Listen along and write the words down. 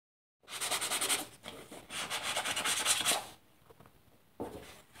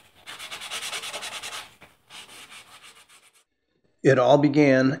It all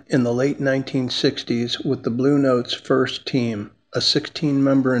began in the late 1960s with the Blue Notes' first team, a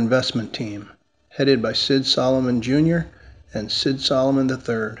 16-member investment team, headed by Sid Solomon Jr. and Sid Solomon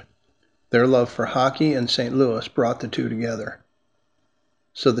III. Their love for hockey and St. Louis brought the two together.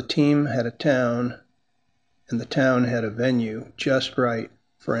 So the team had a town, and the town had a venue just right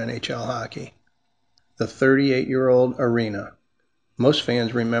for NHL hockey. The 38-year-old arena. Most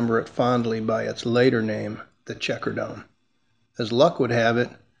fans remember it fondly by its later name, the Checkerdome. As luck would have it,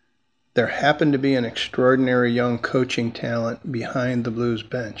 there happened to be an extraordinary young coaching talent behind the Blues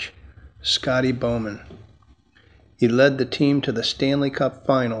bench, Scotty Bowman. He led the team to the Stanley Cup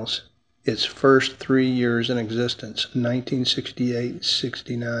Finals its first 3 years in existence, 1968,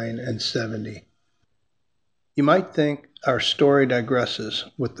 69, and 70. You might think our story digresses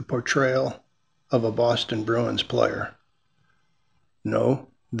with the portrayal of a Boston Bruins player. No,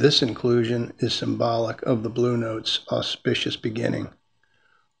 this inclusion is symbolic of the Blue Notes' auspicious beginning.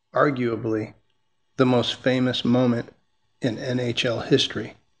 Arguably, the most famous moment in NHL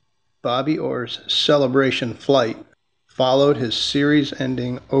history. Bobby Orr's celebration flight followed his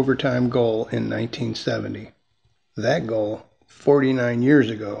series-ending overtime goal in 1970. That goal, 49 years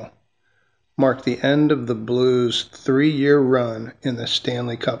ago, marked the end of the Blues' 3-year run in the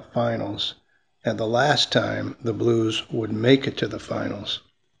Stanley Cup Finals, and the last time the Blues would make it to the finals.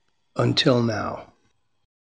 Until now.